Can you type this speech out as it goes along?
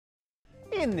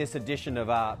In this edition of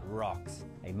Art Rocks,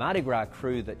 a Mardi Gras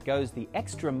crew that goes the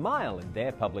extra mile in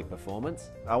their public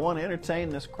performance. I want to entertain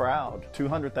this crowd.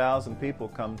 200,000 people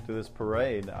come to this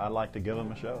parade. I'd like to give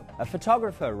them a show. A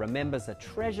photographer remembers a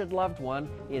treasured loved one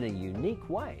in a unique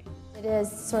way. It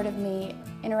is sort of me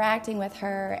interacting with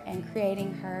her and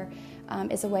creating her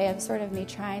is a way of sort of me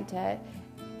trying to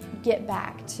get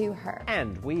back to her.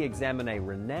 And we examine a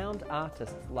renowned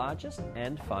artist's largest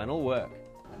and final work.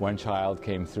 One child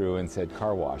came through and said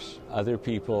car wash. Other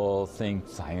people think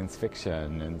science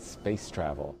fiction and space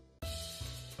travel.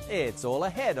 It's all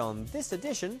ahead on this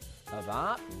edition of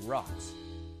Art Rocks.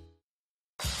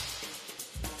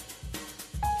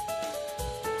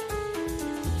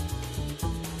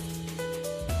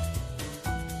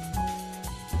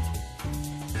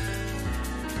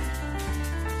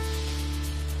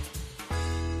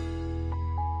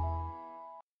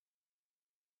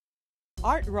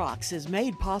 Art Rocks is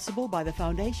made possible by the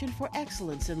Foundation for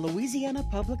Excellence in Louisiana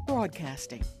Public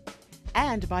Broadcasting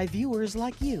and by viewers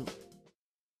like you.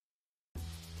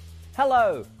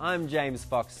 Hello, I'm James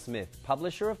Fox Smith,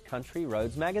 publisher of Country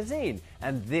Roads magazine,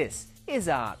 and this is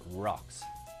Art Rocks.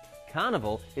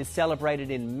 Carnival is celebrated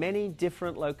in many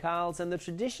different locales, and the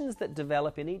traditions that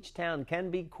develop in each town can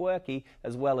be quirky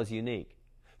as well as unique.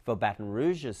 For Baton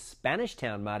Rouge's Spanish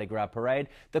Town Mardi Gras parade,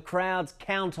 the crowds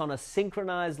count on a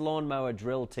synchronized lawnmower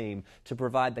drill team to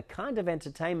provide the kind of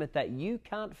entertainment that you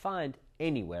can't find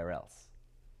anywhere else.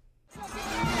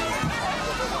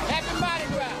 Happy Mardi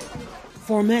Gras!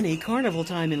 For many, carnival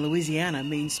time in Louisiana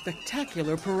means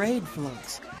spectacular parade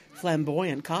floats,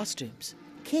 flamboyant costumes,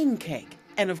 king cake,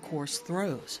 and of course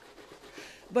throws.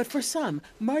 But for some,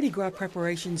 Mardi Gras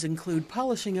preparations include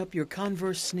polishing up your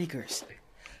Converse sneakers,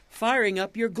 firing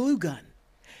up your glue gun,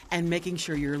 and making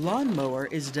sure your lawnmower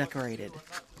is decorated.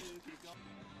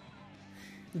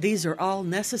 These are all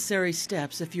necessary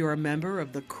steps if you're a member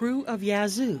of the Krewe of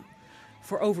Yazoo.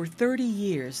 For over 30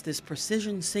 years, this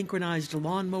precision synchronized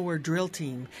lawnmower drill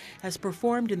team has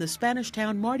performed in the Spanish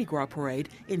Town Mardi Gras parade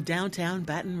in downtown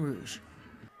Baton Rouge.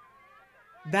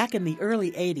 Back in the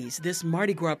early 80s, this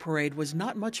Mardi Gras parade was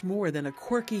not much more than a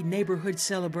quirky neighborhood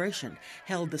celebration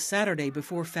held the Saturday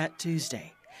before Fat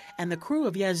Tuesday, and the Krewe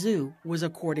of Yazoo was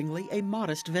accordingly a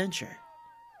modest venture.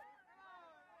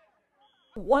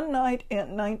 One night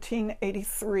in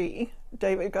 1983,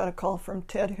 David got a call from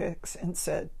Ted Hicks and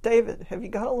said, "David, have you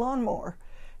got a lawnmower?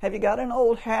 Have you got an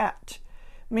old hat?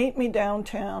 Meet me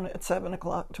downtown at 7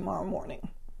 o'clock tomorrow morning."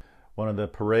 One of the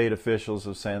parade officials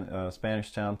of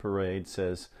Spanish Town Parade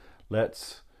says,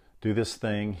 "Let's do this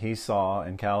thing he saw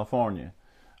in California,"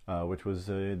 which was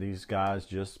these guys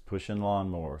just pushing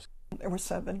lawnmowers. There were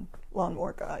 7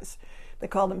 lawnmower guys. They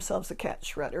called themselves the Cat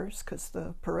Shredders because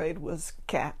the parade was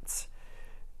cats.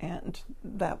 And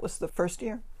that was the first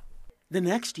year. The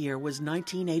next year was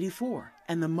 1984,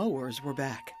 and the mowers were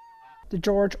back. The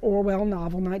George Orwell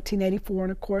novel, 1984,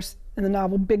 and of course, in the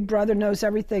novel, Big Brother knows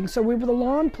everything. So we were the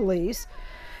lawn police,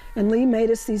 and Lee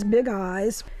made us these big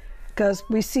eyes because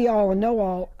we see all and know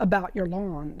all about your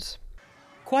lawns.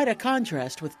 Quite a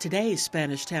contrast with today's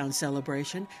Spanish Town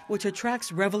celebration, which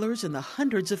attracts revelers in the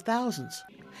hundreds of thousands.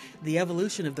 The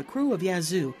evolution of the Krewe of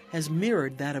Yazoo has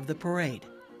mirrored that of the parade.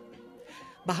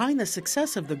 Behind the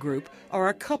success of the group are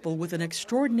a couple with an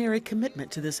extraordinary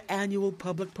commitment to this annual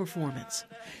public performance.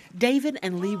 David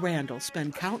and Lee Randall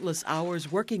spend countless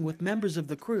hours working with members of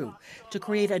the crew to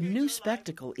create a new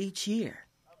spectacle each year.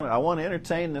 I want to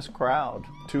entertain this crowd.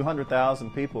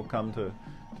 200,000 people come to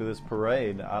this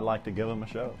parade. I'd like to give them a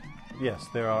show. Yes,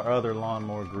 there are other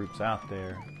lawnmower groups out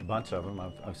there, a bunch of them.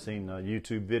 I've seen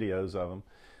YouTube videos of them,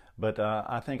 but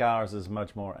I think ours is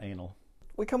much more anal.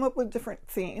 We come up with a different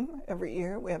theme every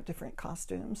year. We have different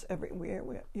costumes every year.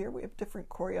 We have different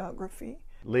choreography.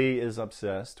 Lee is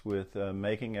obsessed with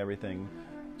making everything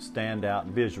stand out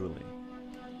visually,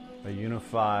 a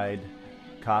unified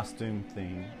costume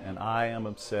theme, and I am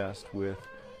obsessed with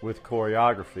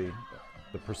choreography,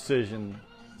 the precision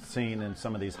seen in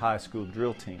some of these high school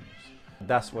drill teams.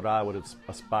 That's what I would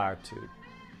aspire to.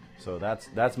 So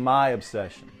that's my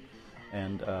obsession,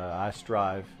 and I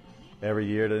strive every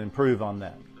year to improve on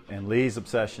that. And Lee's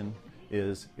obsession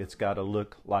is it's got to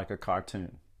look like a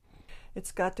cartoon.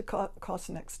 It's got to cost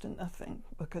next to nothing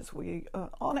because we,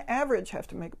 on average, have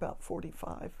to make about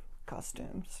 45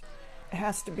 costumes. It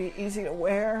has to be easy to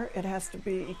wear. It has to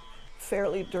be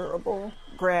fairly durable,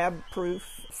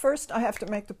 grab-proof. First, I have to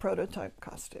make the prototype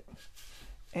costume.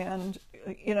 And,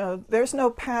 you know, there's no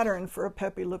pattern for a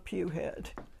Pepe Le Pew head.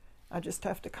 I just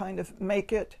have to kind of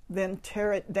make it, then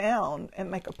tear it down and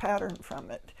make a pattern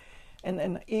from it. And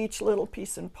then each little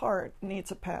piece and part needs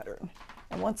a pattern.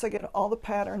 And once I get all the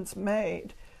patterns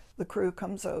made, the crew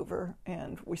comes over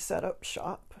and we set up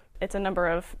shop. It's a number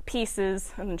of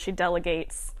pieces, and then she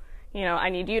delegates, you know, I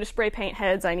need you to spray paint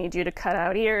heads, I need you to cut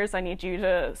out ears, I need you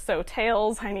to sew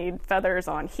tails, I need feathers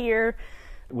on here.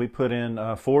 We put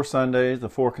in 4 Sundays, the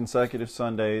 4 consecutive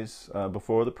Sundays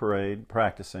before the parade,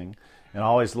 practicing, and I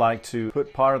always like to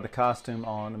put part of the costume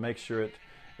on to make sure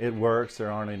it works,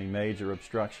 there aren't any major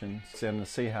obstructions, and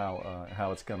to see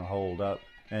how it's going to hold up,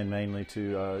 and mainly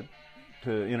to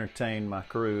entertain my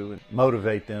crew and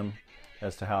motivate them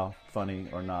as to how funny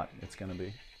or not it's going to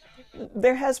be.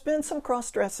 There has been some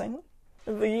cross-dressing.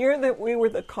 The year that we were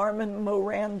the Carmen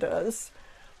Mirandas,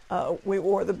 we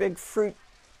wore the big fruit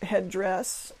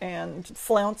headdress and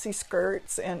flouncy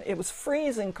skirts, and it was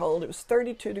freezing cold. It was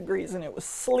 32 degrees and it was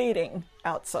sleeting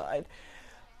outside.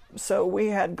 So we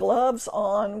had gloves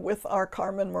on with our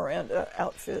Carmen Miranda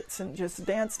outfits and just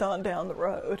danced on down the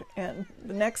road. And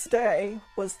the next day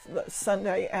was the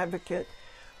Sunday Advocate,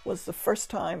 was the first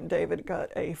time David got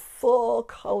a full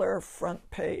color front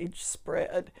page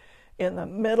spread in the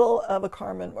middle of a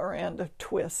Carmen Miranda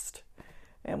twist.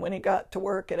 And when he got to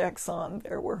work at Exxon,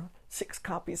 there were 6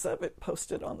 copies of it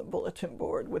posted on the bulletin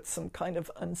board with some kind of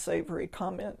unsavory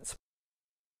comments.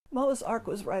 Noah's Ark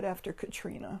was right after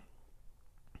Katrina,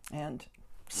 and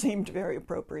seemed very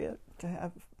appropriate to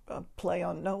have a play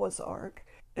on Noah's Ark.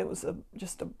 It was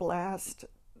just a blast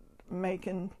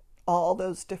making all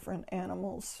those different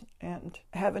animals and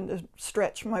having to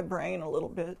stretch my brain a little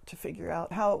bit to figure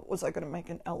out how was I going to make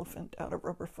an elephant out of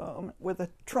rubber foam with a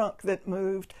trunk that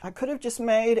moved. I could have just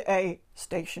made a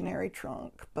stationary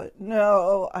trunk, but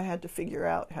no, I had to figure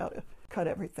out how to cut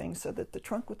everything so that the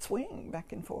trunk would swing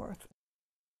back and forth.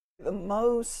 The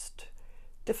most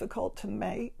difficult to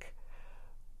make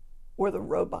were the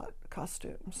robot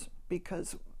costumes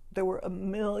because there were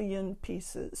 1 million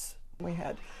pieces. We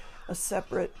had a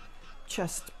separate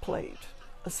chest plate,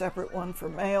 a separate one for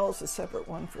males, a separate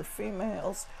one for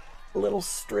females, little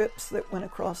strips that went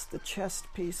across the chest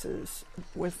pieces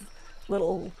with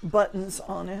little buttons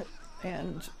on it,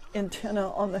 and antenna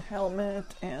on the helmet,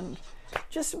 and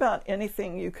just about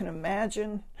anything you can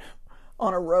imagine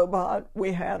on a robot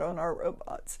we had on our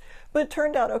robots. But it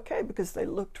turned out okay because they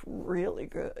looked really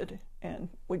good, and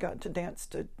we got to dance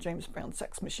to James Brown's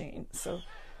Sex Machine, so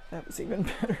that was even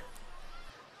better.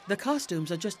 The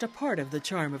costumes are just a part of the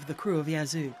charm of the Krewe of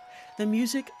Yazoo. The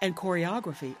music and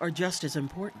choreography are just as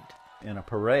important. In a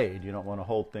parade, you don't want to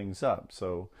hold things up,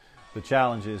 so the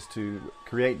challenge is to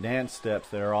create dance steps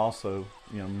that are also,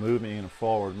 moving in a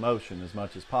forward motion as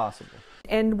much as possible.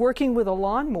 And working with a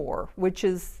lawnmower, which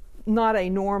is not a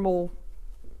normal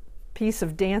piece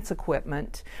of dance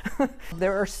equipment.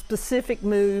 There are specific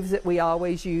moves that we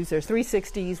always use. There's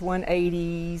 360s,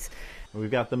 180s.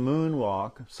 We've got the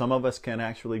moonwalk. Some of us can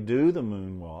actually do the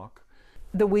moonwalk.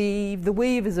 The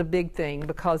weave is a big thing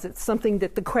because it's something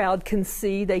that the crowd can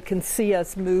see. They can see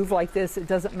us move like this. It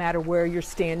doesn't matter where you're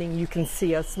standing, you can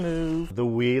see us move. The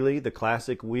wheelie, the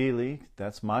classic wheelie,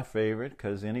 that's my favorite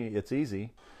because it's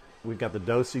easy. We've got the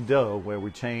do-si-do where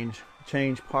we change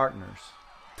partners.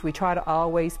 We try to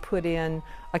always put in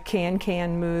a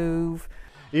can-can move.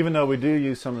 Even though we do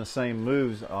use some of the same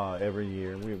moves every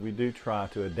year, we do try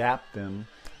to adapt them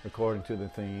according to the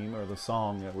theme or the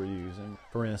song that we're using.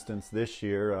 For instance, this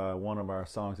year, one of our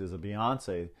songs is a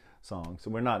Beyonce song.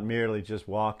 So we're not merely just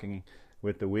walking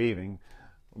with the weaving.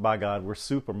 By God, we're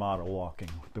supermodel walking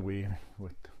with the weaving,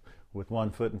 with one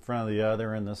foot in front of the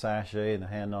other and the sachet and the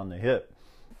hand on the hip.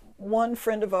 One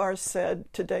friend of ours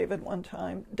said to David one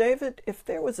time, "David, if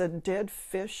there was a dead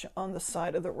fish on the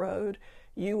side of the road,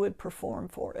 you would perform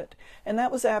for it." And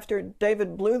that was after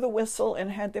David blew the whistle and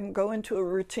had them go into a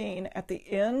routine at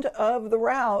the end of the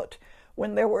route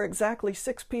when there were exactly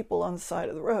 6 people on the side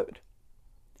of the road.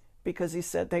 Because he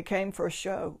said they came for a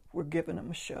show, we're giving them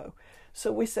a show.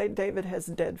 So we say David has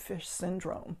dead fish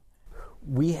syndrome.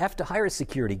 We have to hire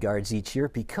security guards each year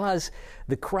because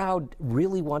the crowd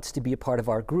really wants to be a part of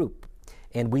our group.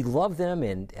 And we love them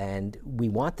and we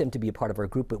want them to be a part of our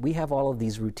group, but we have all of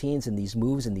these routines and these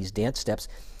moves and these dance steps.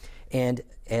 And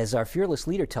as our fearless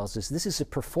leader tells us, this is a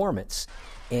performance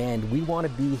and we want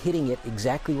to be hitting it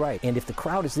exactly right. And if the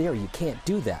crowd is there, you can't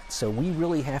do that. So we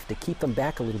really have to keep them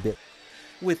back a little bit.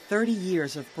 With 30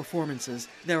 years of performances,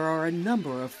 there are a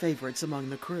number of favorites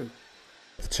among the crew.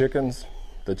 The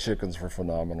chickens were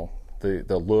phenomenal.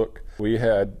 The look. We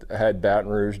had Baton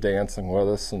Rouge dancing with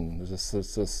us and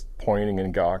just pointing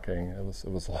and gawking. It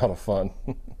was a lot of fun.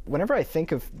 Whenever I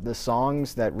think of the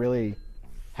songs that really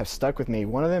have stuck with me,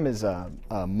 one of them is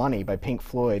Money by Pink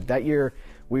Floyd. That year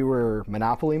we were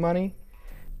Monopoly Money.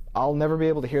 I'll never be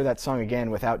able to hear that song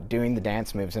again without doing the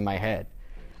dance moves in my head.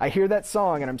 I hear that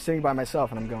song and I'm sitting by myself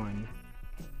and I'm going,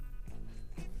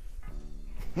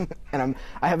 and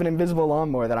I have an invisible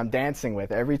lawnmower that I'm dancing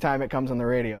with every time it comes on the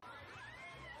radio.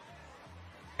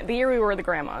 The year we were the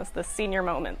grandmas, the senior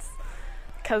moments,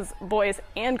 because boys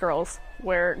and girls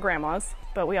wear grandmas,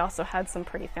 but we also had some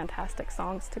pretty fantastic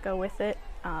songs to go with it.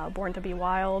 Born to be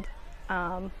Wild,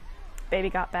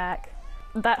 Baby Got Back.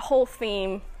 That whole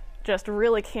theme just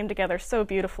really came together so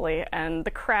beautifully, and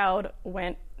the crowd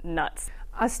went nuts.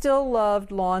 I still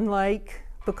loved Lawn Lake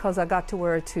because I got to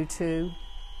wear a tutu.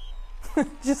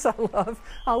 I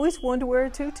always wanted to wear a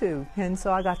tutu, and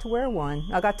so I got to wear one.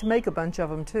 I got to make a bunch of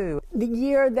them too. The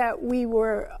year that we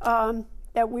were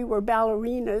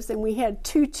ballerinas and we had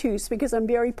tutus, because I'm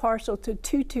very partial to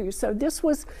tutus, so this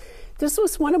was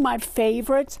one of my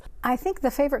favorites. I think the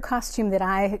favorite costume that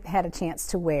I had a chance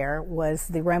to wear was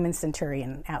the Roman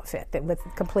centurion outfit,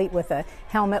 complete with a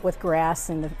helmet with grass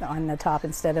on the top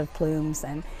instead of plumes,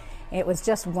 and it was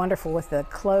just wonderful with the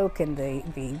cloak and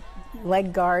the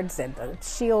leg guards and the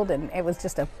shield, and it was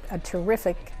just a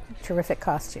terrific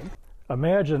costume.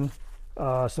 Imagine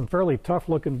some fairly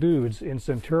tough-looking dudes in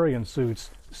centurion suits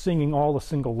singing all the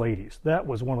single ladies. That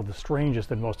was one of the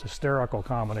strangest and most hysterical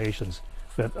combinations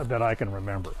that I can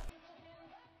remember.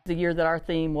 The year that our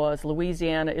theme was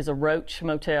Louisiana is a roach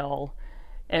motel,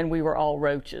 and we were all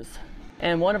roaches.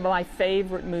 And one of my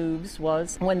favorite moves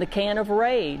was when the can of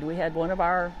Raid, we had one of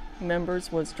our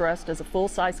members was dressed as a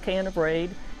full-size can of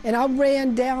Raid. And I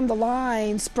ran down the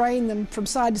line, spraying them from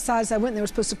side to side as I went, and they were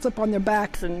supposed to flip on their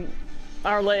backs. And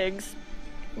our legs,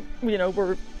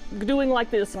 were doing like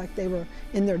this. Like they were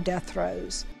in their death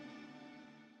throes.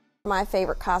 My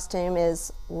favorite costume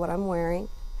is what I'm wearing.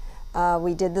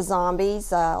 We did the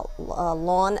zombies,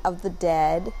 Lawn of the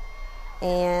Dead,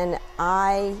 and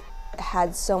I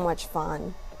had so much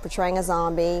fun portraying a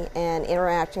zombie and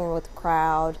interacting with the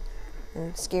crowd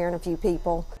and scaring a few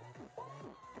people.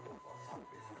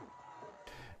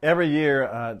 Every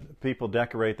year, people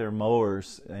decorate their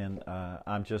mowers, and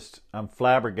I'm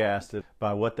flabbergasted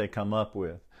by what they come up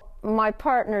with. My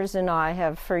partners and I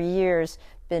have for years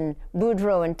been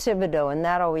Boudreaux and Thibodeau, and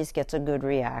that always gets a good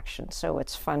reaction, so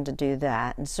it's fun to do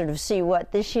that and sort of see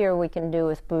what this year we can do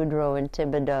with Boudreaux and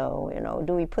Thibodeau.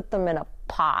 Do we put them in a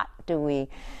pot? Do we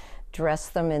dress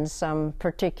them in some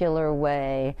particular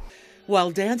way?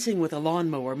 While dancing with a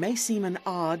lawnmower may seem an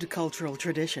odd cultural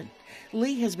tradition,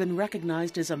 Lee has been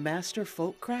recognized as a master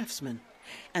folk craftsman,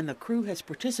 and the crew has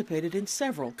participated in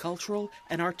several cultural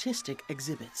and artistic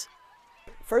exhibits.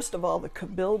 First of all, the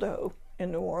Cabildo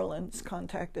in New Orleans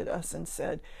contacted us and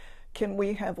said, can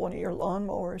we have one of your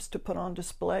lawnmowers to put on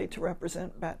display to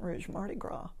represent Baton Rouge Mardi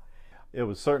Gras? It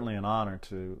was certainly an honor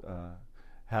to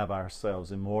have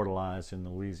ourselves immortalized in the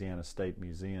Louisiana State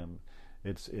Museum.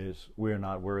 We're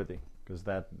not worthy, because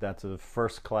that's a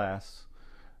first class.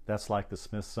 That's like the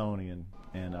Smithsonian,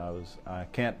 and I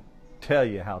can't tell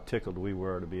you how tickled we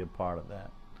were to be a part of that.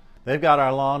 They've got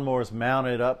our lawnmowers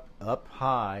mounted up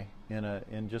high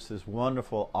in just this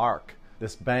wonderful arc,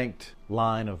 this banked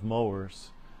line of mowers,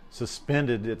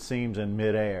 suspended, it seems, in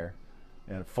midair,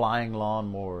 and flying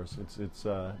lawnmowers. It's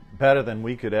better than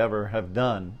we could ever have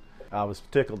done. I was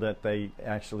tickled that they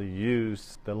actually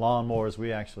used the lawnmowers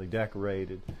we actually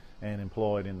decorated and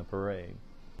employed in the parade.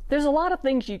 There's a lot of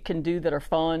things you can do that are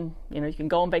fun. You can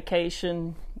go on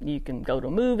vacation, you can go to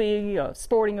a movie, a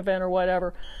sporting event or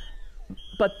whatever.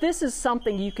 But this is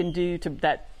something you can do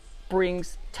that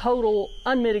brings total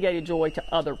unmitigated joy to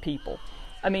other people.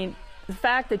 I mean, the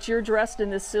fact that you're dressed in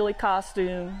this silly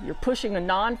costume, you're pushing a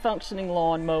non-functioning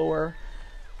lawnmower,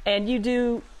 and you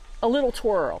do a little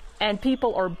twirl, and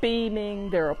people are beaming,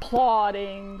 they're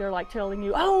applauding, they're like telling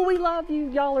you, oh, we love you,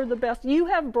 y'all are the best. You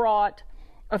have brought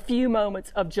a few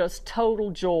moments of just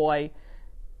total joy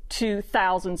to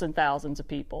thousands and thousands of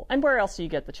people. And where else do you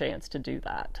get the chance to do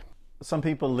that? Some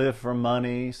people live for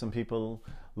money, some people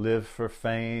live for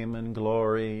fame and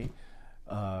glory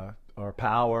or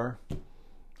power.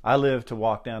 I live to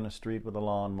walk down the street with a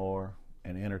lawnmower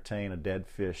and entertain a dead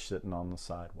fish sitting on the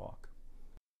sidewalk.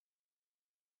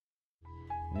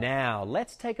 Now,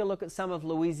 let's take a look at some of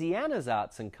Louisiana's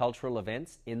arts and cultural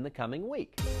events in the coming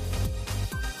week.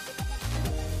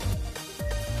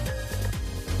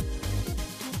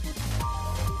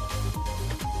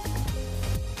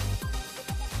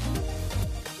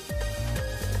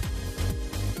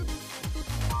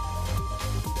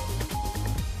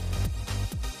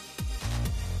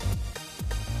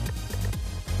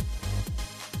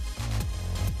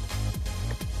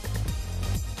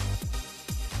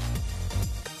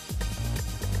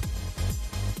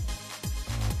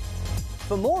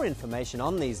 For more information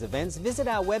on these events, visit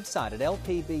our website at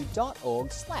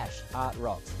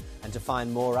lpb.org/artrocks. And to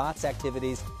find more arts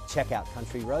activities, check out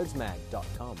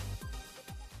countryroadsmag.com.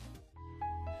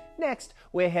 Next,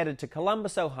 we're headed to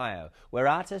Columbus, Ohio, where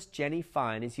artist Jenny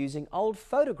Fine is using old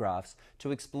photographs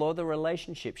to explore the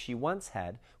relationship she once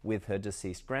had with her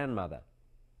deceased grandmother.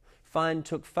 Fine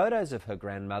took photos of her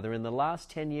grandmother in the last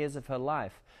 10 years of her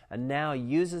life and now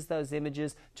uses those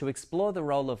images to explore the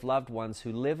role of loved ones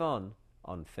who live on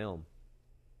film.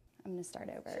 I'm going to start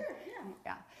over. Sure,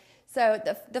 yeah. So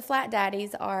the Flat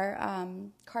Daddies are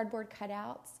cardboard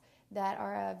cutouts that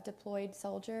are of deployed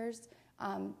soldiers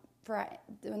for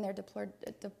when they're deployed.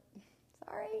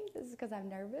 Sorry, this is because I'm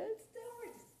nervous. Don't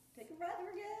worry, just take a breath.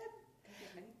 We're good. Take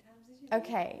as many times as you need.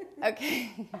 Okay.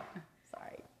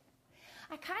 Sorry.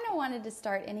 I kind of wanted to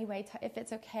start anyway, if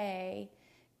it's okay.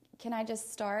 Can I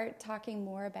just start talking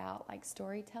more about like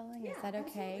storytelling? Yeah, is that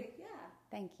okay? Absolutely. Yeah.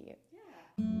 Thank you. Yeah.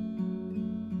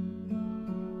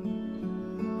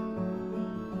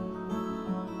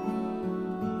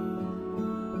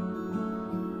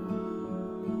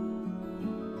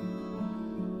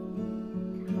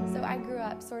 So I grew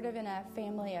up sort of in a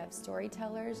family of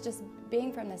storytellers. Just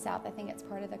being from the South, I think it's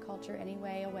part of the culture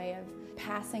anyway, a way of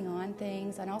passing on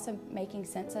things and also making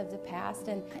sense of the past.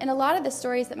 And a lot of the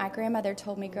stories that my grandmother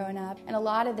told me growing up, and a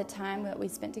lot of the time that we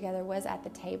spent together was at the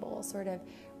table, sort of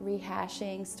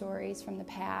rehashing stories from the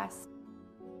past.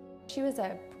 She was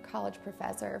a college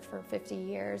professor for 50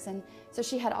 years, and so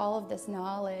she had all of this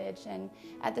knowledge, and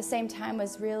at the same time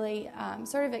was really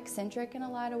sort of eccentric in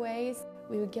a lot of ways.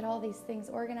 We would get all these things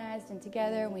organized and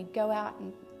together, and we'd go out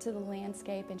into the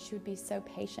landscape, and she would be so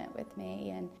patient with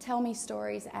me and tell me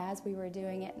stories as we were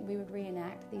doing it, and we would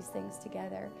reenact these things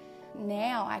together.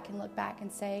 Now I can look back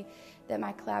and say that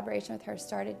my collaboration with her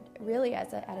started really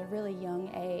at a really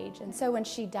young age. And so when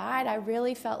she died, I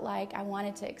really felt like I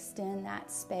wanted to extend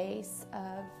that space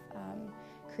of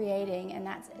creating and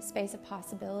that space of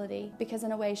possibility, because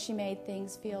in a way she made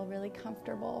things feel really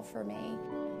comfortable for me.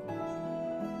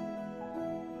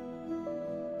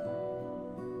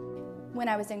 When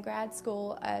I was in grad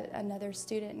school, another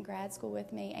student in grad school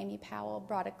with me, Amy Powell,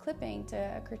 brought a clipping to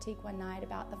a critique one night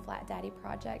about the Flat Daddy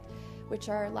Project, which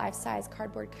are life-size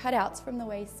cardboard cutouts from the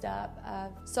waist up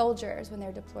of soldiers when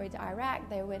they're deployed to Iraq.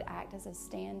 They would act as a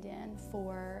stand-in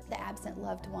for the absent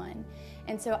loved one.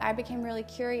 And so I became really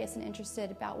curious and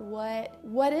interested about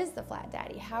what is the Flat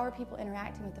Daddy? How are people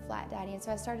interacting with the Flat Daddy? And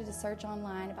so I started to search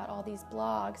online about all these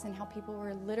blogs and how people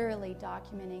were literally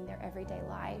documenting their everyday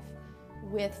life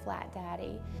with Flat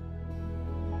Daddy.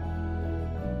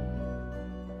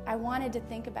 I wanted to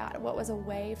think about what was a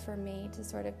way for me to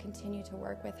sort of continue to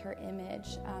work with her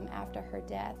image after her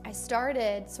death. I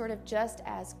started sort of just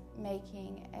as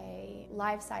making a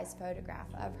life-size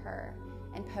photograph of her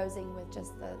and posing with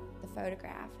just the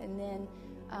photograph, and then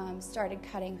started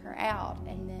cutting her out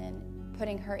and then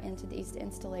putting her into these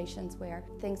installations where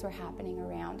things were happening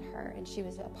around her and she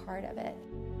was a part of it.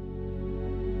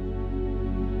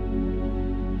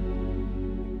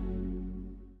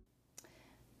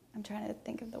 I'm trying to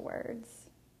think of the words.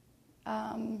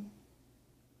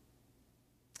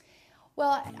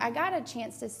 Well, I got a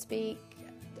chance to speak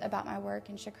about my work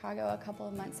in Chicago a couple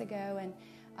of months ago, and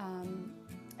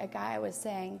a guy was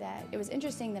saying that it was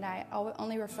interesting that I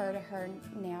only refer to her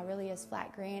now really as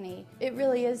Flat Granny. It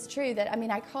really is true that,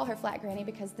 I call her Flat Granny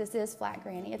because this is Flat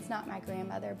Granny. It's not my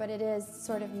grandmother, but it is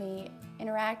sort of me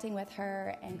interacting with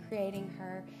her and creating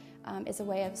her is a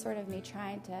way of sort of me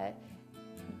trying to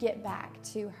get back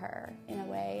to her in a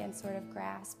way and sort of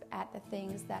grasp at the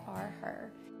things that are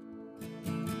her.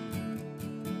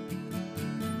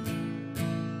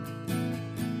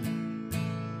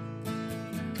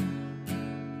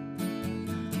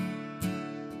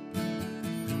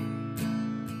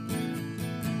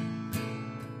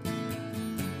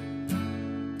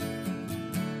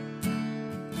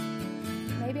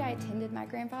 Maybe I attended my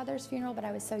grandfather's funeral, but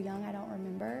I was so young I don't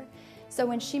remember. So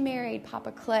when she married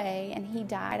Papa Clay and he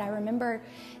died, I remember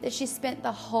that she spent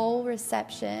the whole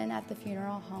reception at the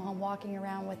funeral home walking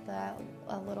around with a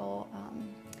little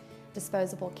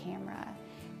disposable camera.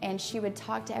 And she would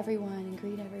talk to everyone and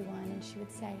greet everyone, and she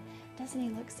would say, "Doesn't he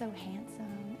look so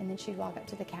handsome?" And then she'd walk up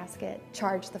to the casket,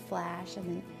 charge the flash, and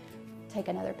then take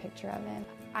another picture of him.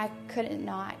 I couldn't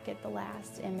not get the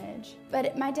last image.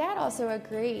 But my dad also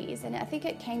agrees, and I think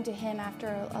it came to him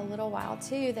after a little while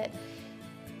too, that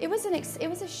it was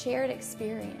a shared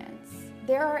experience.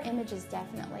 There are images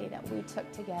definitely that we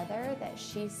took together that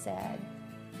she said,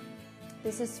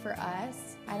 "This is for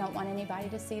us. I don't want anybody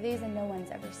to see these," and no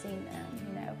one's ever seen them,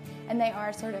 you know. And they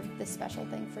are sort of the special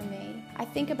thing for me. I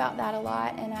think about that a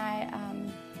lot, and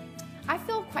I I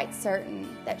feel quite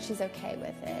certain that she's okay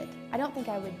with it. I don't think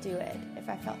I would do it if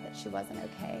I felt that she wasn't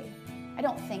okay. I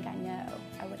don't think, I know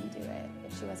I wouldn't do it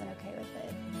if she wasn't okay with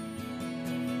it.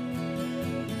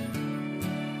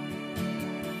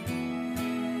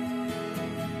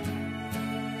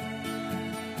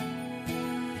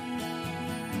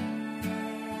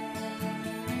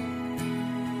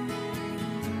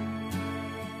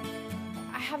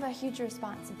 I have a huge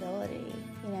responsibility,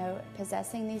 you know,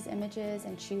 possessing these images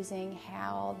and choosing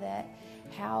how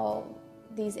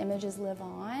these images live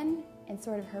on, and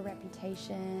sort of her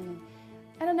reputation.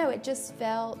 I don't know, it just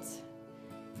felt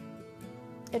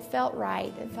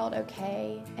right, it felt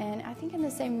okay. And I think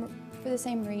for the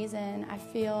same reason, I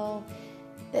feel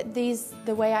that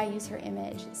the way I use her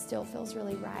image still feels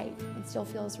really right, and still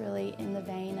feels really in the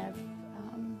vein of,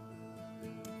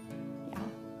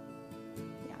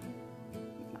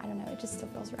 I don't know, it just still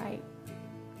feels right.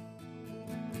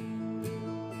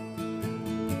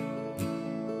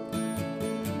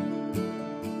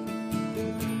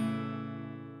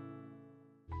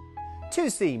 To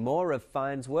see more of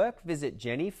Fine's work, visit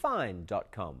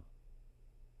jennyfine.com.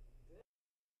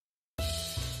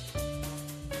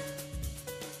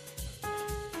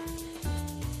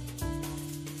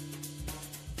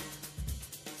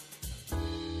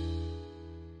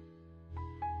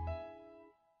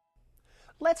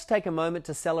 Let's take a moment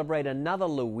to celebrate another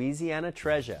Louisiana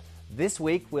treasure. This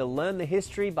week we'll learn the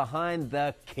history behind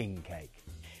the king cake.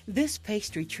 This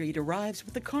pastry treat arrives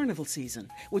with the carnival season,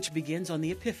 which begins on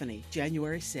the Epiphany,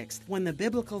 January 6th, when the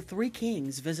biblical three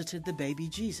kings visited the baby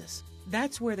Jesus.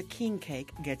 That's where the king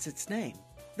cake gets its name.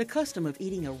 The custom of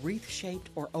eating a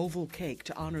wreath-shaped or oval cake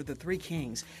to honor the three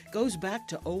kings goes back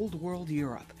to Old World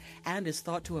Europe and is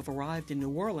thought to have arrived in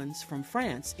New Orleans from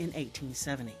France in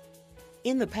 1870.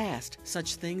 In the past,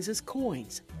 such things as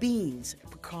coins, beans,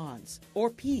 pecans, or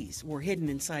peas were hidden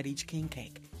inside each king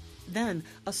cake. Then,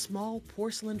 a small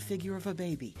porcelain figure of a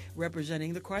baby,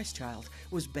 representing the Christ child,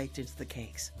 was baked into the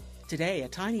cakes. Today, a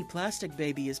tiny plastic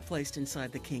baby is placed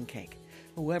inside the king cake.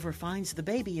 Whoever finds the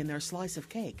baby in their slice of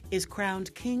cake is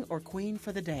crowned king or queen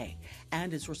for the day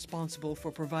and is responsible for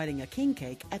providing a king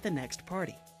cake at the next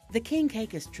party. The king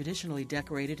cake is traditionally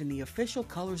decorated in the official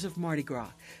colors of Mardi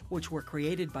Gras, which were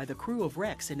created by the Krewe of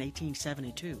Rex in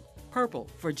 1872. Purple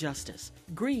for justice,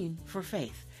 green for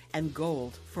faith, and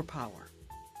gold for power.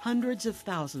 Hundreds of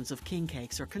thousands of king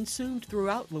cakes are consumed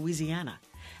throughout Louisiana,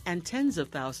 and tens of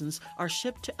thousands are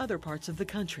shipped to other parts of the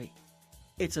country.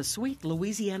 It's a sweet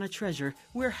Louisiana treasure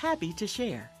we're happy to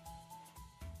share.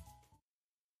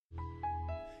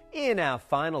 In our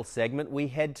final segment, we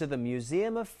head to the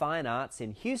Museum of Fine Arts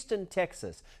in Houston,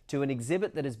 Texas, to an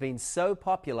exhibit that has been so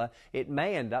popular it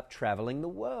may end up traveling the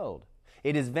world.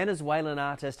 It is Venezuelan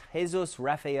artist Jesus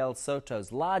Rafael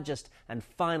Soto's largest and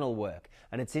final work,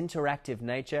 and its interactive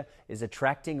nature is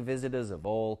attracting visitors of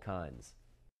all kinds.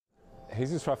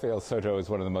 Jesus Rafael Soto is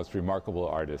one of the most remarkable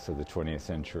artists of the 20th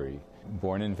century.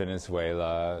 Born in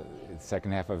Venezuela, the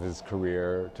second half of his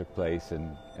career took place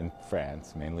in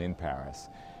France, mainly in Paris,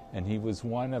 and he was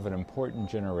one of an important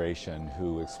generation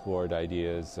who explored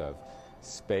ideas of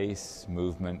space,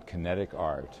 movement, kinetic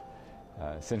art.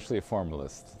 Essentially a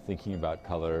formalist, thinking about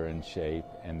color and shape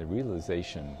and the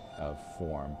realization of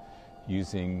form,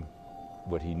 using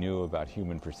what he knew about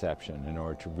human perception in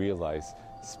order to realize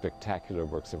spectacular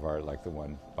works of art like the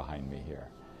one behind me here.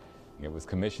 It was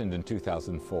commissioned in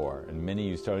 2004, and many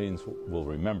historians will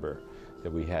remember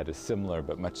that we had a similar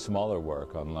but much smaller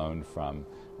work on loan from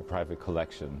a private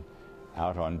collection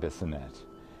out on Bissonnette.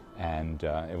 And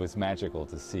it was magical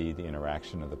to see the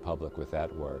interaction of the public with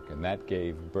that work, and that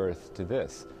gave birth to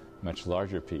this much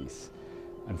larger piece.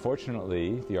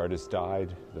 Unfortunately, the artist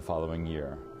died the following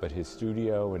year, but his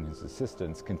studio and his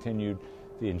assistants continued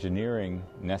the engineering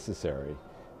necessary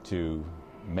to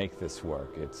make this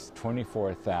work. It's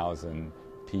 24,000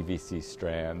 PVC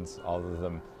strands, all of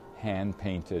them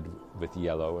hand-painted with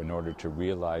yellow in order to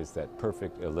realize that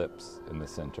perfect ellipse in the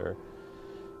center.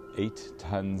 8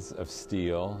 tons of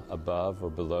steel above or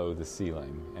below the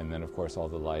ceiling, and then of course all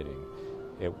the lighting.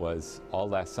 It was all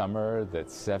last summer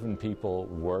that 7 people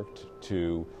worked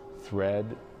to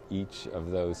thread each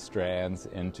of those strands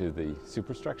into the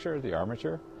superstructure, the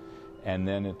armature, and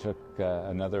then it took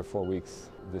another 4 weeks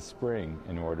this spring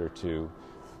in order to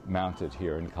mount it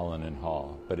here in Cullinan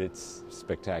Hall. But it's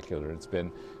spectacular. It's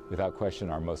been, without question,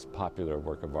 our most popular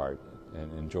work of art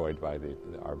and enjoyed by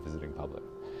our visiting public.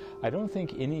 I don't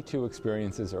think any two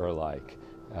experiences are alike.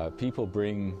 People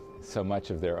bring so much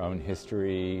of their own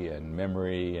history and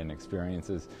memory and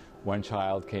experiences. One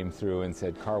child came through and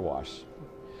said car wash.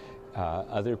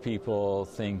 Other people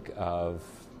think of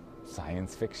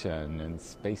science fiction and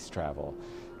space travel.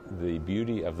 The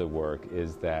beauty of the work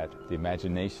is that the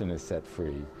imagination is set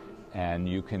free, and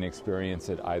you can experience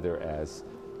it either as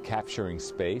capturing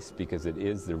space, because it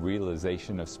is the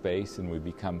realization of space, and we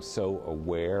become so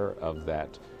aware of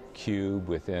that cube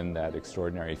within that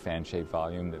extraordinary fan-shaped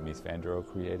volume that Mies van der Rohe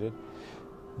created.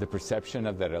 The perception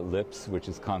of that ellipse, which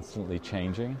is constantly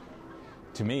changing.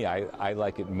 To me, I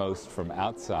like it most from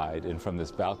outside and from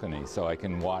this balcony, so I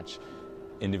can watch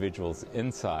individuals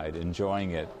inside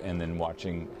enjoying it and then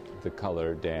watching the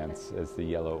color dance as the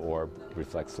yellow orb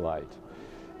reflects light.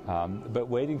 But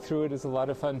wading through it is a lot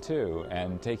of fun too,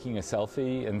 and taking a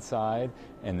selfie inside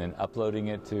and then uploading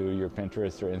it to your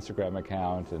Pinterest or Instagram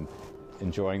account and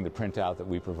enjoying the printout that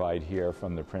we provide here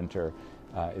from the printer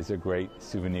is a great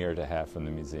souvenir to have from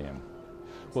the museum.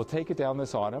 We'll take it down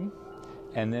this autumn,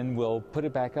 and then we'll put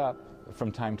it back up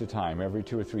from time to time, every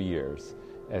 2 or 3 years,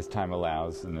 as time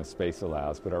allows and the space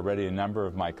allows. But already a number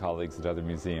of my colleagues at other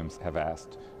museums have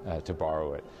asked to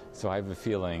borrow it. So I have a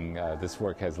feeling this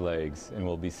work has legs, and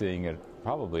we'll be seeing it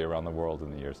probably around the world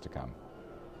in the years to come.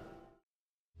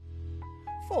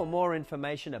 For more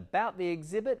information about the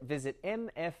exhibit, visit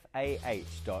mfah.org.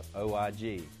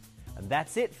 And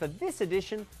that's it for this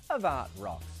edition of Art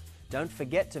Rocks. Don't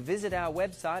forget to visit our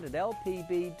website at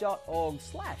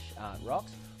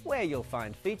lpb.org/artrocks, where you'll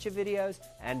find feature videos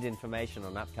and information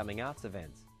on upcoming arts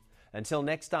events. Until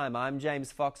next time, I'm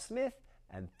James Fox Smith,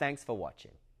 and thanks for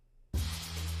watching.